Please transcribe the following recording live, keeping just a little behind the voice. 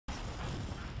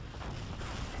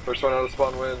First one out of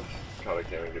spawn wins. God, I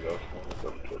can't even get up.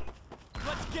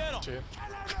 Let's get him.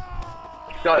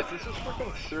 Guys, this is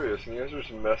freaking serious, and you guys are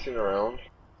just messing around.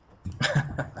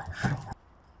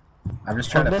 I'm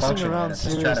just trying to function, around, man. I'm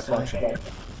just trying to function.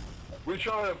 We're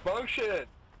trying to function!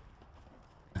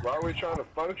 Why are we trying to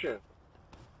function?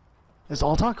 Is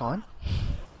all talk on?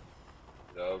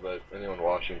 No, but anyone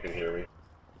watching can hear me.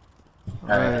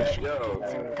 Alright. Yo,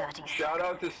 shout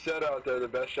out to Seth out there, the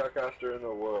best shotcaster in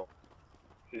the world.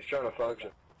 He's trying to function.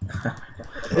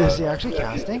 Is he actually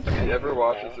casting? If he ever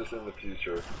watches this in the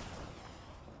future,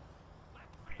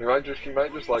 he might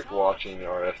just like watching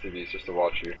our STVs just to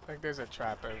watch you. I think there's a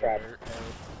trap over there.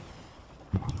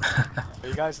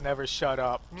 You guys never shut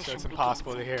up, so it's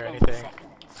impossible to hear anything.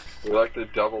 We like to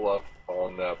double up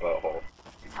on that butthole.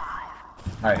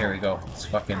 Alright, here we go. Let's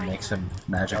fucking make some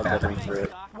magic happen.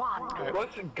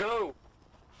 Let's go!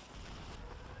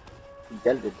 He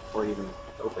deaded it before he even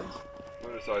opens.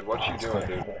 Moonside, what you doing,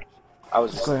 dude? I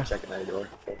was just Clear. checking that door.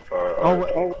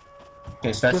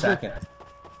 Okay, start second.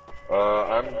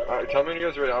 Tell me when you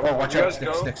guys are ready. Oh, watch when you out.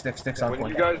 guys Sticks on When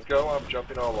point. you guys go, I'm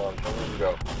jumping all along. Tell me when you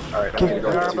go. Alright, I'm gonna They're go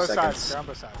on for 2 both sides. seconds. They're on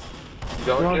both sides. You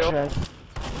We're going, on Kale? shed.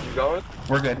 You going?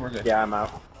 We're good. Yeah, I'm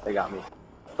out. They got me.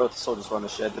 Both soldiers were on the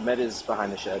shed. The med is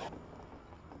behind the shed.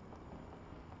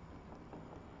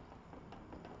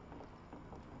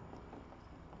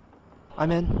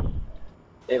 I'm in.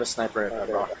 They have a sniper at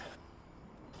rock.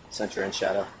 Sentry and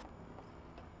shadow.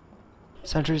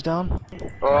 Sentry's down.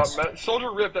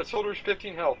 Soldier ripped. That soldier's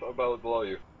 15 health below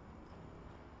you.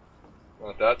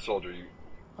 Not that soldier, you.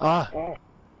 Ah.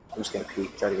 I'm just gonna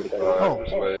peek, try to get a go.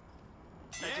 Just wait.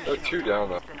 There's 2 down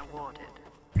though.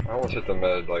 I almost hit the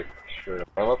med like straight up.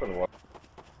 I'm up in 1.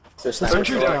 There's The sniper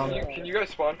sentry's down. down. Can you guys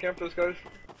spawn camp those guys?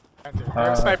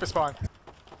 They're sniper spawn.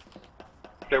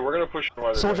 Okay, we're gonna push in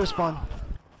while they're Soldier there. spawn.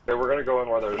 Okay, we're gonna go in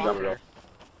while they're there.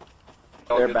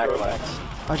 They're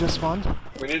backblacks. I just spawned.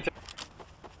 We need to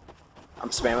I'm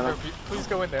spamming them. Please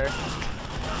go in there.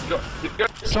 go.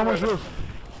 Someone's roof.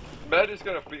 Med is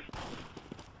gonna be.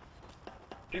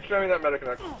 Keep spamming that medic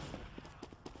connect.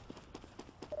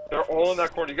 They're all in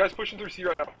that corner. You guys pushing through C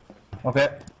right now. Okay.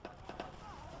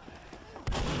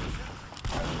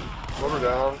 Over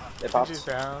down. They She's popped.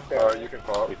 down. Alright, you can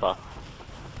pop. We pop.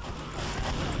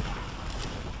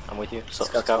 I'm with you. So,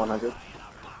 Scout's 100.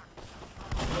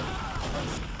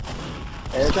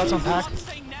 Scouts on pack.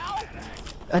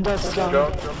 And that's down.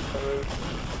 Go.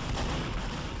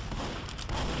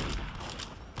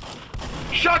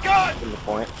 Shotgun! From the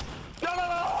point.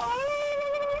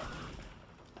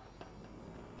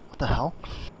 What the hell?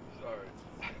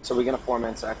 Sorry. So we're gonna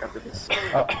 4-man sack after this.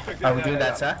 Oh, are we doing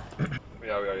that, Sack?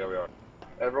 Yeah, we are.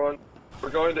 Everyone, we're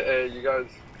going to A. You guys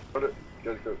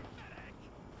go.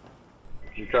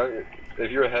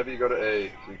 If you're a heavy, go to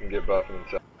A so you can get buff and then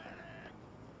sack.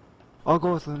 I'll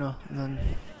go with Luna, and then...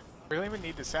 We don't even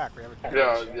need to sack. We have a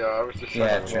Yeah, I was just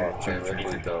Yeah, saying.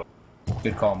 true.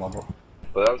 Good call, Mumble.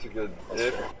 But that was a good.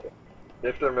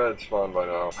 If their meds spawn by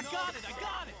now.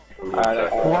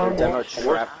 Alright, demo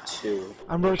trap 2.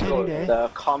 I'm rotating to A. The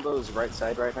combo's right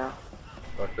side right now.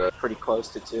 Okay. Pretty close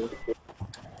to 2.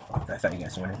 I thought you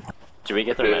guys were winning. did we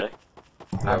get their medic?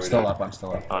 I'm still up. Oh,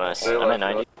 nice. Stay I'm at left,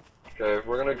 90. Okay,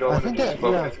 we're gonna go I into think these that-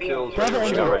 focus yeah. kills Grab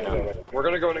right it now. right now. We're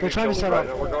gonna go in and They're get trying to kills set right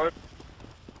up. now. We're going.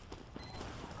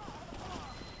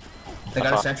 They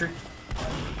got a sentry?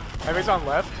 Heavy's on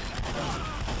left.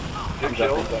 Get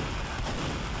killed.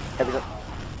 Heavy took,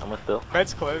 I'm with Bill.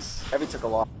 Bed's close. Heavy took a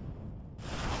lot.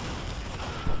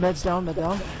 Med's down, med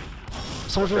down.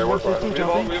 Soldiers Okay, we're fine. 150, We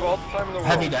jumping. have all the time in the world.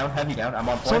 Heavy down. I'm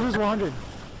on point. Soldiers 100.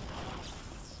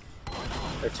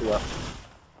 They're 2 up.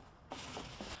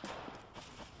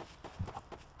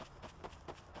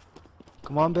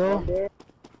 Come on, Bill.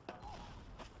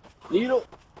 Needle!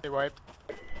 They wiped.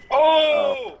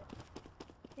 Oh!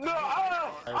 No!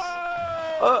 Nice.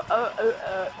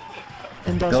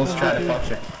 Bill's trying to Industrial.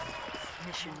 function.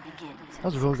 That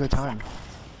was a real good time.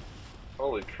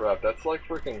 Holy crap, that's like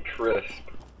freaking crisp.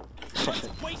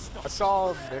 I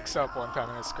saw a mix-up one time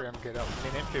in a scrim get up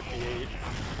minute 58.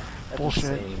 Bullshit.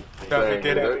 Insane. No, they Dang,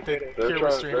 did dude, it. They they're here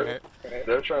was streaming it.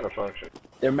 They're trying to function.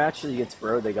 Their match against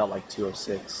Bro, they got like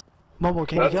 206. Momo,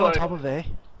 can you That's get on like- top of A?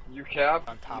 You cap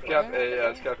On top A of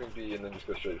as capping B and then just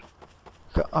go straight.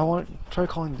 I want try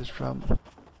calling this drum.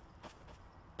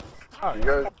 Oh, You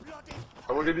guys,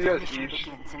 I'm gonna give you guys each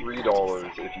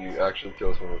 $3 if you actually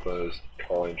kill someone with those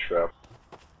calling trap.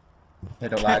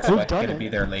 Hit a lag, so We've I'm done gonna it. be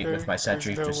there late with my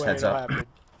sentry. There's no Just way heads it'll up. happen.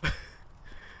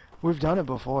 We've done it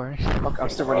before. Fuck, I'm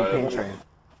still running pain train.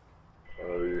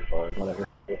 You're fine. Whatever.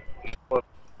 I'm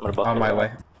gonna buff On you. my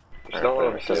way. Just don't let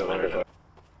them Alright, see it doesn't matter. later.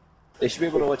 They should be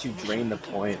able to let you drain the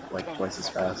point like twice as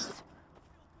fast.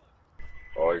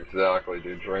 Oh, exactly,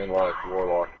 dude. Drain life,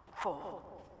 Warlock. 4,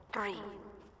 3,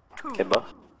 2, Okay,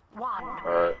 buff. 1.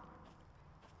 Alright.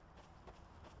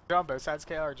 You on both sides,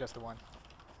 Kale, or just the one?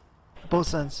 Both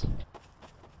sides.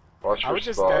 Watch I your would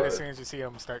just spot. dead as soon as you see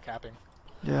him start capping.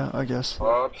 Yeah, I guess.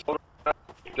 Soldier,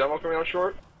 demo coming out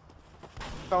short.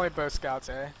 It's only both scouts,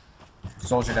 eh?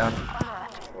 Soldier down.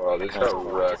 Wow, this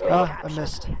got wrecked. Ah, I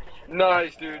missed.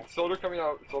 Nice, dude. Soldier coming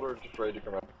out. Soldier's afraid to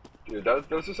come out. Dude,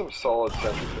 those are some solid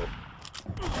sentries there.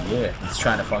 Yeah, it's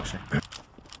trying to function.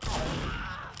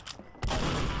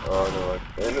 Oh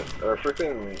no, like, and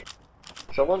freaking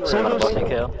someone ran Soldier's- out. Buffing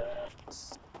Kale.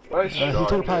 Nice he shot,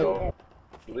 took a pipe. Kale.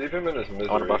 Leave him in his I want to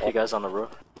misery. buff you guys on the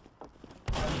roof.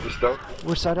 Just don't.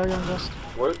 Which side are you on, Dust?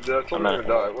 Where, that soldier's I'm gonna at-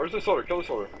 die. Where's the soldier? Kill the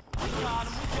soldier.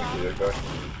 Yeah, okay.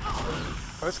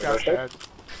 Both scouts dead.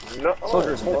 No,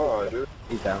 Soldier's oh my, dude.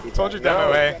 He's down. Soldier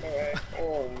demo, eh?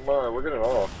 Oh my, we're getting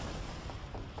off.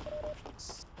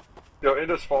 Yo,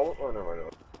 Indus follow. Oh no, I know.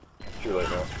 Too late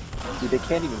now. Dude, they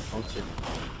can't even function.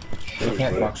 They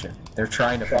can't function. They're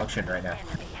trying to function right now.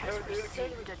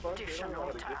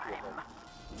 Additional time.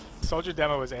 Soldier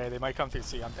demo is A. They might come through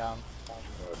C. I'm down.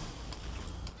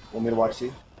 Want me to watch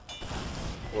C?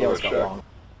 We'll Kale's got check. long.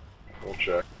 We'll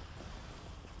check.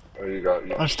 Oh, you got.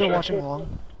 You I'm still check. watching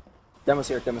long. Demo's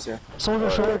here, Demo's here. Soldier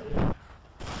short.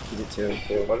 He did too.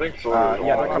 I think soldier's Yeah, long.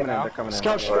 they're coming in, they're coming in.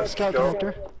 Scout, Alright, scout go.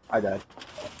 connector. I died.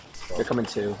 They're coming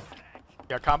too.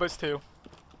 Yeah, combos 2.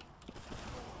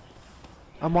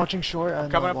 I'm watching short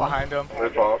and Coming up long. behind him. They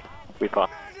pop. We pop.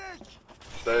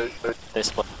 Stay. They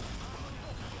split.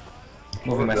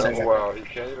 Moving my sentry. Wow, he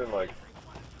can't even like.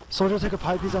 Soldier take a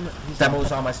pipe. He's on. He's down.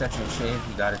 Demo's on my sentry. Shade,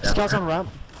 you got it down. Scouts on ramp.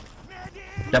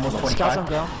 Demo's Scouts on 25.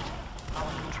 ground. Our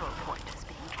control point is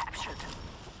being captured.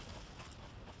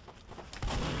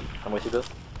 I'm with you, Bill.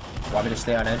 Want me to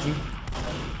stay on edgy?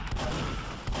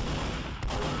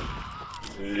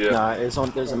 Yeah. Nah, it's on.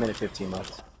 There's a minute 15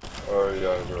 left. Oh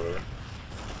yeah, brother.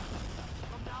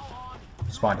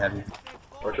 Spawn heavy.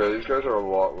 Okay, these guys are a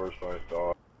lot worse than I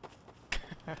thought.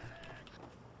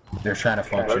 They're trying to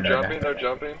They're function right jumping. now. They're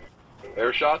jumping.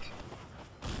 Air shots.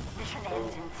 Mission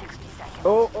ends in 60 seconds.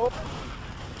 Oh!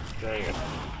 Dang it.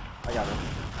 I got him.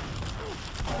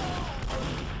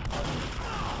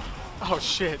 Oh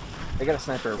shit. They got a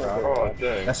sniper, bro. Oh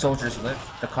dang. That soldier's lit.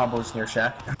 The combo's near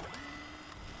shack.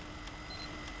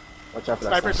 Watch out for that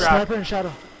Sniper sniper. drop. Sniper and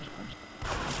shadow.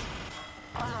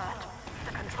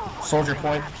 The control point Soldier has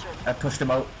been point. captured. I pushed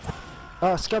him out.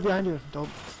 Scout behind you. Dope.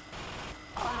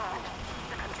 The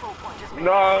control point is being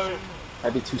No.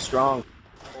 I'd be too strong.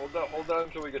 Hold that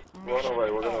until we get run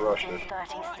away. We're gonna rush ends this. in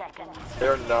 30 seconds.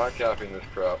 They're not capping this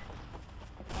crap.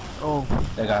 Oh,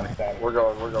 They got me. We're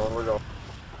going. We're going. We're going.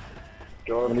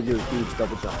 I'm gonna Going. do a huge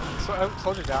double jump.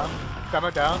 Soldier down.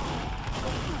 Demo down.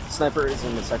 Sniper is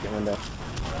in the second window.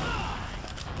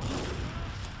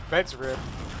 Bed's ripped.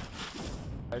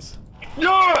 Nice.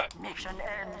 Yeah. Mission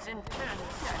ends in 10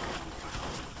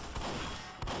 seconds.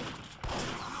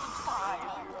 5,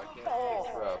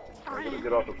 Crap. I'm gonna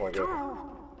get off the point, 2,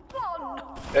 guys. 1.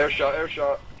 Air shot. Air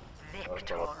shot.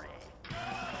 Victory.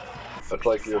 That's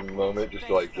like your moment, just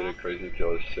to like get a crazy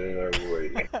kill. Just sitting there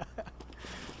waiting.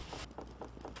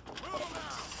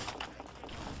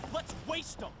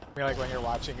 I mean, like when you're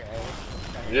watching A.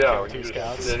 and you Yeah, kill when two you're just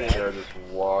scouts. sitting there just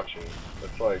watching.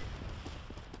 It's like,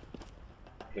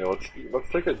 you know, let's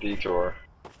take a detour.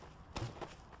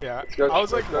 Yeah, Let's go- I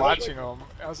was like let's go- watching them.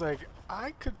 I was like,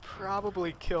 I could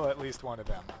probably kill at least one of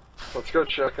them. Let's go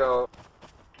check out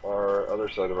our other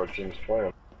side of our team's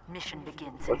plan. Mission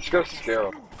begins. Let's go scare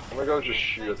them. I'm gonna go just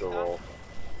shoot at the wall.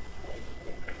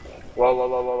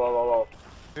 Whoa.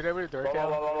 Did everybody door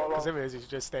kill? Because if it is, you should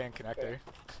just stay in connector.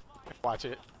 Watch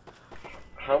it.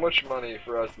 How much money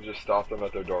for us to just stop them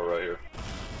at their door right here?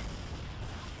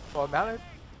 Well, now that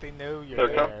they know you're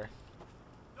Here, come. there,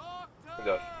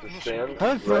 Yeah, just stand. I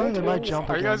have a feeling right they might jump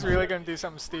are you again. guys really gonna do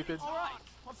something stupid?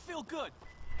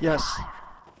 Yes.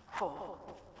 4,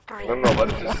 3, No,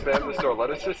 let us just spam this door. Let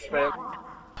us just spam. 1.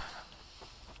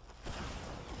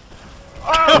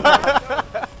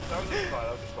 That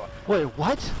was a spot. Wait,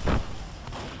 what?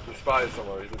 The spy is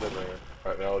somewhere. He's a dead ringer.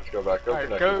 Alright, now let's go back. Go Alright,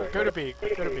 connect. go to B.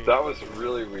 Go to B. That was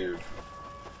really weird.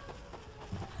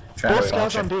 Trying Both to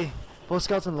scouts on function. B. Both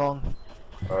scouts on long.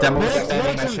 Demo's Medics, spamming my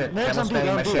medics, shit. medics Demo's on B, spamming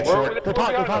my on B. shit We're short. They pop,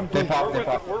 behind they them.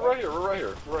 pop. We're right here. We're right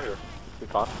here. We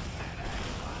pop.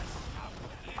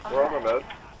 We're on the med.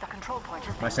 The control point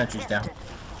is My sentry's down.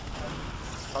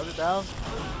 Hold it down.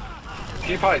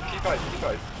 Keep height.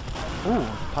 Ooh,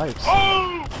 pipes.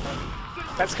 Oh!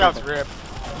 That scout's ripped.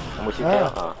 I'm with you, Ah.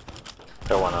 Kale.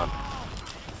 Throw one on.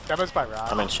 Demo's by rock.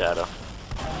 I'm in shadow.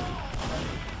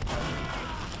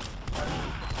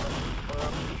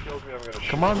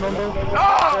 Come on, Mumbo.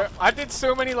 I did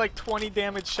so many like 20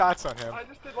 damage shots on him. I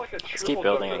just did like a Let's keep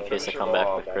building in case they come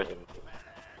back with crit.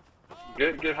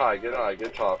 Get high,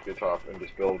 get top, and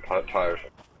just build tires.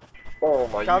 Oh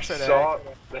my, Scouts you at saw...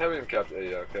 They haven't even kept A,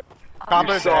 yeah, okay.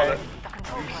 Combo's A.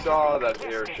 You saw that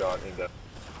air shot in that.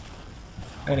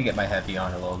 I'm gonna get my heavy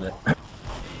on a little bit.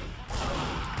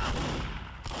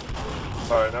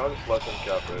 Alright, now just let them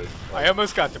cap A. I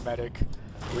almost got the medic.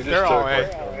 We just They're took all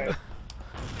like...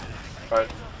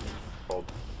 Alright. Hold.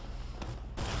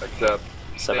 Except...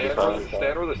 Stand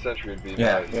where the sentry would be.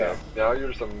 Yeah. Nice. Yeah. Now you're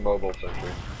just a mobile sentry.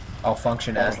 I'll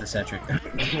function as the sentry.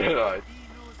 Alright.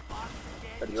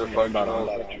 You're a functional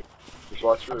sentry. Just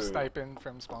watch I'm your... sniping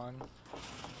from spawn.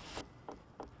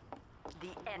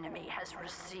 The enemy has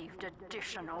received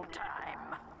additional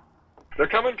time. They're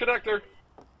coming, connector!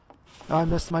 Oh, I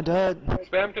missed my dad.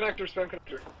 Spam connector, spam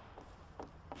connector.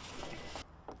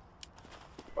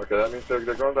 Okay, that means they're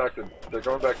going back to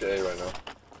A right now.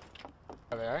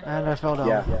 Are they are? And I fell down.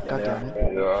 Yeah, God they damn are.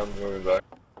 it. Yeah, I'm moving back.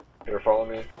 Here, follow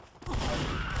me.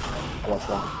 What's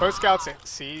wrong? Both scouts in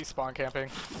C, spawn camping.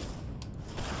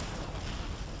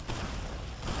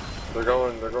 They're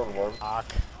going one. Fuck.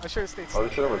 I should have stayed Oh,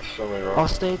 this hit him with so many I'll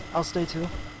rounds. stay too.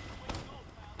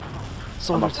 I'm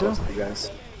Soldier up too. close to you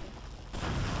guys.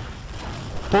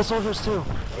 Full soldiers too.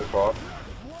 They fought.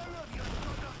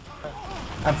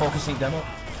 I'm focusing demo.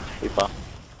 We pop.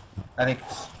 I think.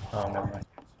 Oh, never mind.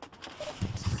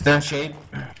 They're in shade.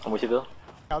 I'm with you, Bill.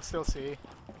 Scouts still C.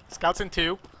 Scouts in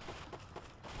 2.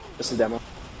 This is demo.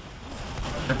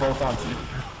 They're both on two.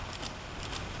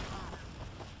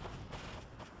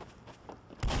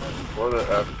 What are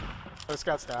the F? Both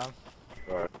scouts down.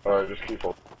 Alright, just keep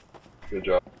holding. Good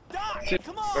job. See,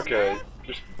 okay,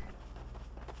 just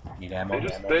Need ammo.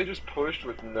 they just pushed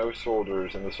with no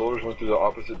soldiers, and the soldiers went through the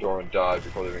opposite door and died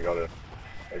before they even got in.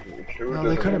 Like, who No,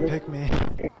 they doesn't couldn't Uber? pick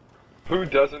me. Who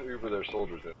doesn't Uber their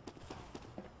soldiers in?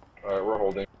 Alright, we're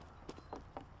holding.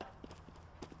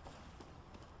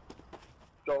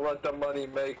 Don't let the money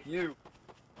make you.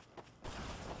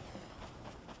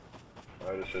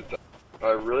 I just hit that.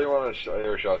 I really want to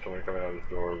air shot someone coming out of this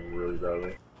door really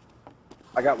badly.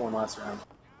 I got one last round.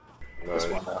 Nice.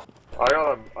 This one though.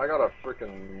 I got a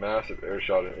freaking massive air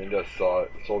shot and Indes saw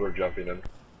it. Soldier jumping in.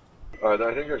 Alright,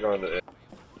 I think they're going to A.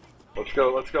 Let's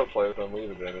go play with them. We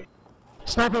need advantage.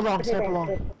 Sniper long, sniper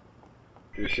long.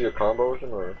 Do you see a combo with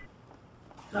him or?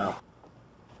 No.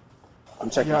 I'm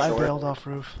checking Yeah, I short. bailed off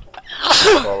roof.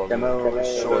 Follow me. Demo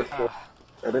is short. Okay,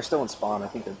 Or they're still in spawn. I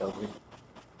think they're building.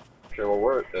 well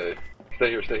we're at A. Stay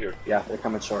here, stay here. Yeah, they're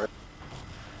coming short.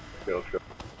 Okay, let's go.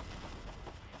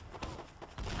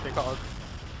 Big hog.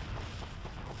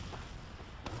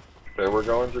 Okay, we're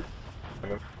going to.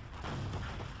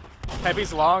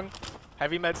 Heavy's long.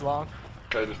 Heavy med's long.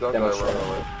 Okay, just don't die, Demo run short.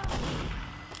 away.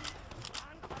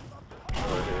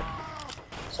 Right here.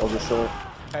 Soldier short.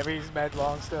 Heavy's med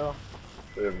long still.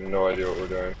 They have no idea what we're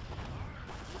doing.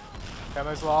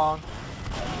 Demo's long.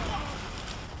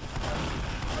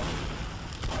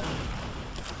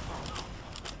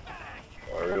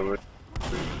 Alright, really?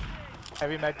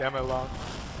 Heavy med demo long.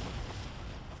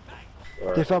 They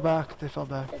Alright, fell back. They fell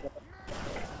back.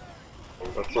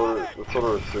 let's order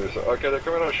a suicide. Okay, they're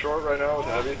coming out short right now with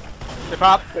the heavy. They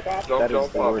pop. Don't That is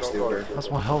pop, the worst don't Uber. pop. That's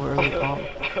one hell of an early pump.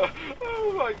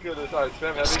 Oh my goodness, alright,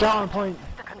 spam heavy. Scout on point.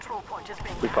 The control point is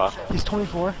being We pop. captured. He's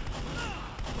 24.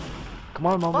 Come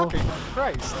on, Mumbo. Fucking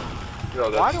Christ. Yo,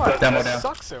 Why do I Demo down.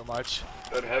 suck so much?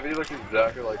 that heavy looks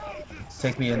exactly like.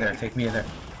 Take me in there. Take me in there.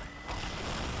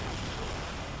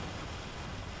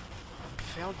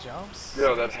 Failed jumps?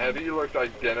 Yo, that heavy looked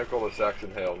identical to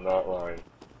Saxon Hale, not lying.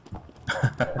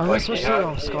 I'm gonna switch he to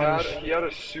had, Scottish. he had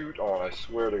a suit on, I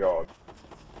swear to God.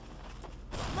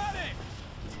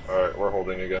 Alright, we're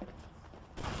holding again.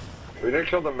 We didn't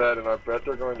kill the med, and I bet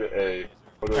they're going to A.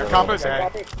 Their combo's A.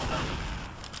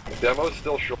 The demo's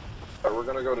still short. Alright, we're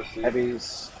gonna go to C.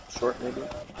 Heavy's short maybe.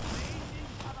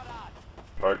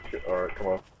 Alright, come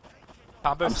on.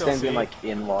 Combo's I'm still C. standing like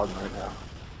in log right now.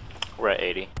 We're at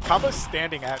 80. Combo's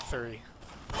standing at 3.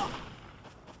 Okay,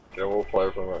 we'll play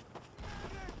with them.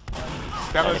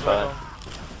 Demo's 95. low.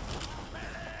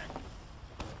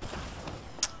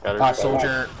 Got her.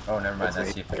 Soldier. Oh, never mind.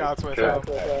 That's you. Scouts with them.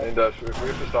 Okay, and if we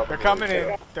have to stop They're them, coming we in.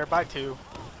 can. They're by 2.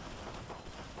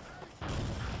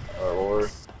 Alright, well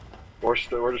we're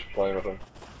just playing with them.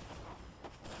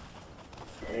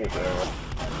 I need his ammo.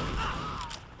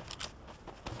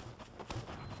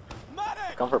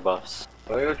 Come for buffs.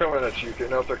 I think they're coming at you.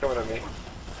 No, they're coming at me.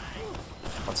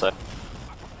 One sec.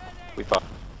 We pop.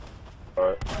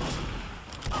 Alright.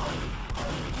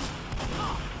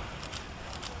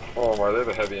 Oh my, they have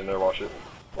a heavy in there, watch it.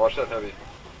 Watch that heavy.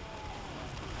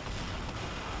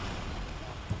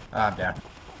 I'm down.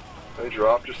 They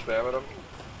drop, just spam at them.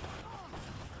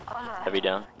 Alert. Heavy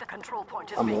down. The control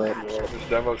point is I'm being lit. captured. This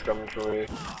demo's coming for me.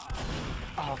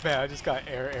 Oh man, I just got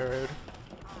arrowed.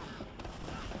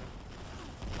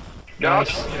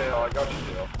 Gotcha, yeah, I got you,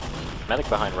 Dale. Medic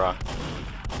behind rock.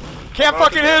 Can't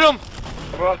fucking hit him!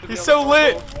 I'm about to be He's on so the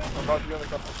lit! console. I'm about to be on the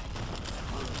console.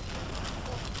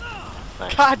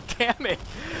 Nice. God damn it!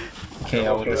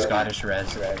 KO with the Scottish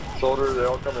res. Soldier, they're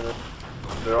all coming in.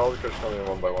 They're all just coming in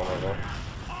one by one right now.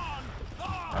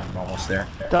 I'm almost there.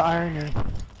 The irony.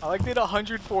 I like did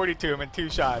 140 to him in 2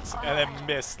 shots and then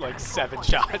missed like 7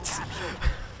 shots.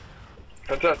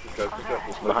 Fantastic, guys,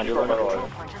 fantastic. Behind Keep you, our metal Control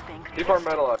alive. point is being Keep our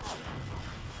metal alive.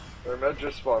 Their med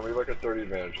just spawned. We have like a 30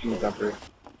 advantage. I'm jumper.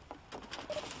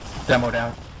 Demo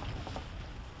down.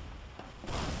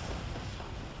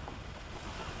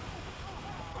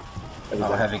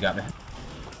 Oh, heavy got me.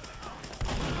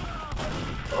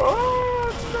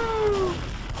 Oh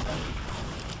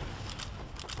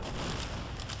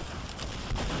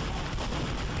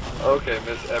no! Okay,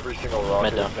 miss every single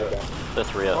rocket. Med down. The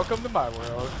 3 up. Welcome to my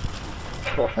world.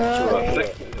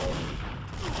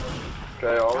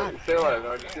 Okay, alright, stay alive.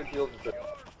 No, just get healed and stay.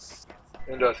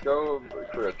 Indus, go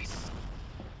crits.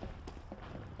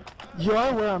 You are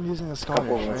aware I'm using a Couple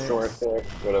Scottish, of them right? short.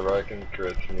 Whatever, I can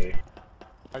crits me.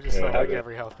 I just Yeah, felt like heavy.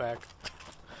 every health back.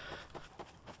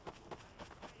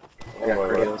 I got Oh my God.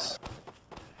 Kratos.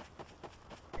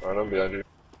 Alright, I'm behind you.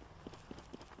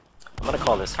 I'm gonna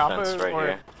call this Combo fence right or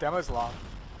here. demo's long.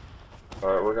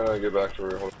 Alright, we're gonna get back to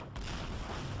where we're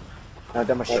No,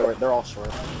 demo short. They're all short.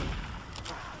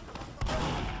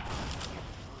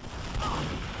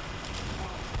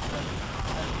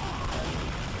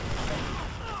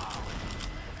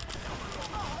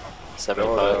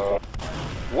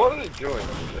 What are they doing?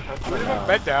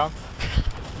 Bed down.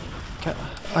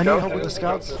 I need help with the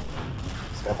scouts.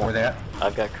 Where they at?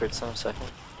 I've got crits in a second.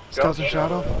 Scouts in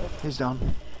shadow. He's down.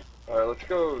 Alright, let's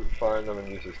go find them and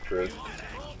use this crit.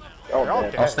 Oh, They're all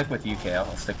man. dead. I'll stick with you, KO.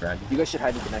 I'll stick around you. You guys should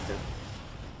hide the connector.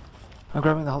 I'm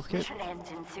grabbing the health kit. Mission ends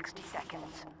in 60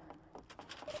 seconds.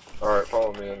 Alright,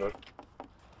 follow me, Indus.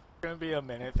 It's gonna be a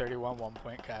minute 31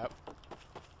 1-point cap.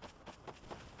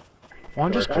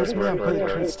 One just crits me and put Right.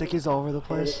 crit stickies all over the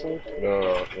place.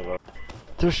 No.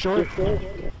 They're short.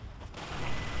 Okay,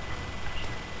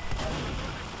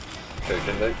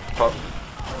 can they pop?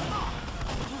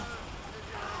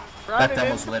 Running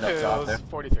demo's into lit up top pills, there.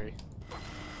 43.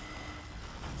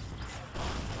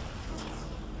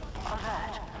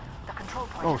 Alert. The control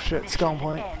point Oh of shit, mission scone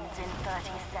point. ends in 30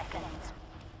 seconds.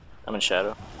 I'm in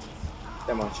shadow.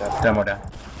 Demo in shadow. Demo down.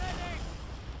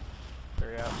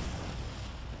 3 up.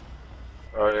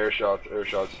 Alright, air shots.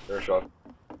 Airshot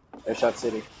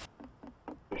City.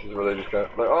 This is where they just got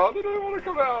like, oh, they don't even want to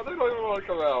come out. They don't even want to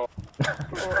come out.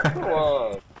 Come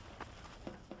on.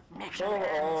 Mission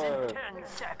ends in 10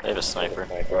 seconds. They have a sniper.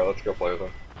 Alright, let's go play with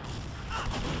them.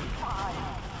 5,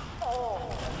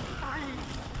 4, 3,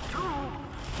 2,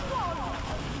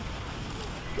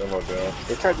 1. Demo down.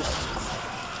 They tried to.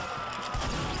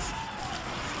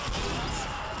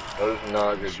 That is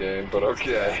not a good game, but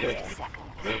okay.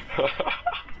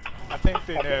 I think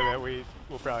they know that we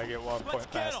will probably get 1 point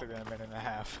faster than a minute and a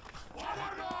half.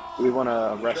 Do we want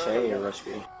to rush A or rush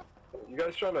B? You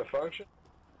guys trying to function?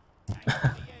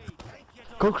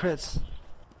 Go crits.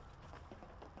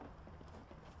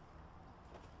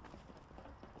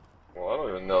 Well, I don't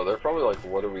even know. They're probably like,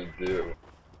 what do we do?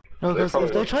 No, They because probably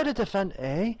if they won't. try to defend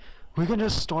A, we can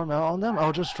just storm out on them.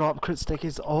 I'll just drop crit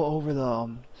stickies all over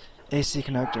the AC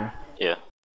connector. Yeah.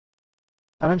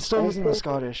 And I'm still using the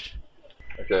Scottish.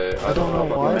 Okay, I don't know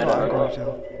about why, the but I'm meta. going to.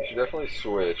 You should definitely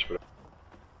switch, but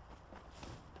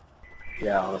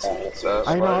Yeah, honestly. that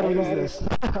I know how to might, use this.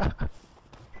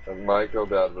 it might go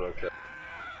bad, but okay.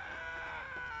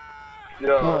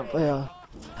 Yo, Yeah.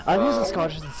 I've used the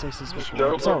Scottish in sixes before.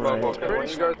 Dope, It's alright. okay, when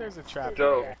Pretty you sure guys, there's a trap in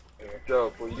dope, there.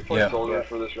 dope, will you play Yeah. soldier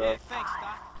for this round?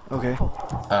 Okay.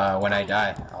 When I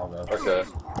die, I'll go. Okay.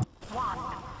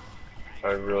 I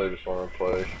really just want to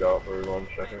play scout for 1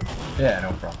 second. Yeah,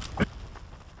 no problem.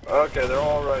 Okay, they're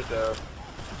all right there.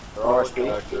 They're all in RSP?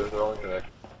 connectors, they're all in connectors.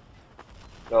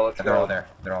 No, let's They're go. all there.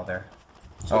 They're all there.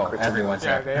 Oh, crits everyone's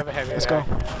Yeah, there. they have a heavy Let's attack.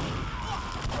 go.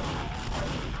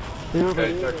 They were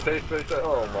Okay, stay.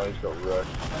 Oh my, he's got wrecked.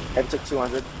 Head took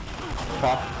 200.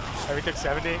 Pop. Heavy took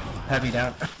 70. Heavy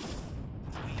down.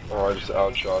 Oh, I just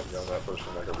outshot you on that person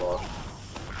like a boss.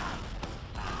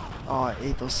 Oh, I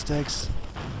ate those sticks.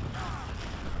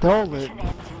 They're all lit. Mission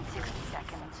ends in 60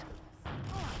 seconds.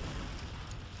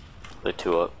 The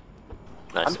 2 up.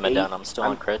 Nice, I'm med eight- down. I'm still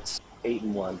I'm- on crits.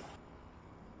 8-1.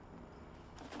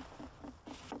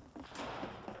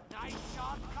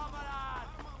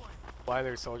 Why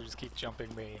their soldiers keep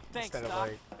jumping me instead of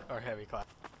like our heavy class?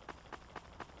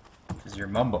 Because you're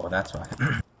mumbo, that's why.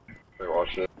 Hey,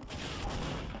 watch it.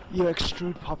 You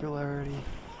extrude popularity.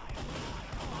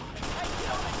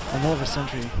 And they have a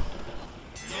sentry.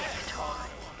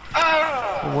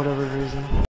 For whatever reason.